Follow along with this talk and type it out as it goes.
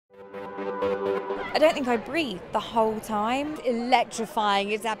don't think I breathed the whole time.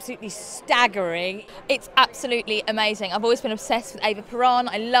 Electrifying, it's absolutely staggering. It's absolutely amazing. I've always been obsessed with Eva Peron.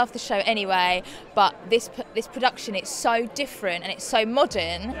 I love the show anyway, but this production, it's so different and it's so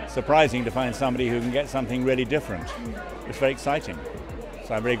modern. Surprising to find somebody who can get something really different. It's very exciting.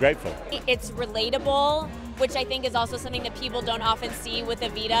 So I'm very grateful. It's relatable, which I think is also something that people don't often see with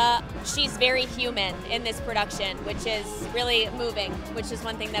Evita. She's very human in this production, which is really moving, which is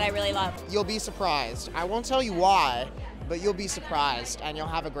one thing that I really love. You'll be surprised. I won't tell you why, but you'll be surprised and you'll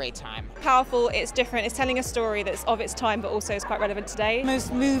have a great time. Powerful, it's different, it's telling a story that's of its time but also is quite relevant today.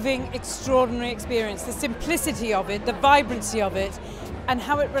 Most moving, extraordinary experience. The simplicity of it, the vibrancy of it, and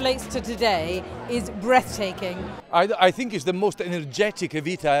how it relates to today is breathtaking. I think it's the most energetic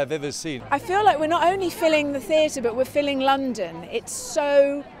Evita I've ever seen. I feel like we're not only filling the theatre, but we're filling London. It's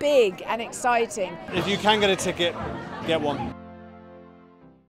so big and exciting. If you can get a ticket, get one.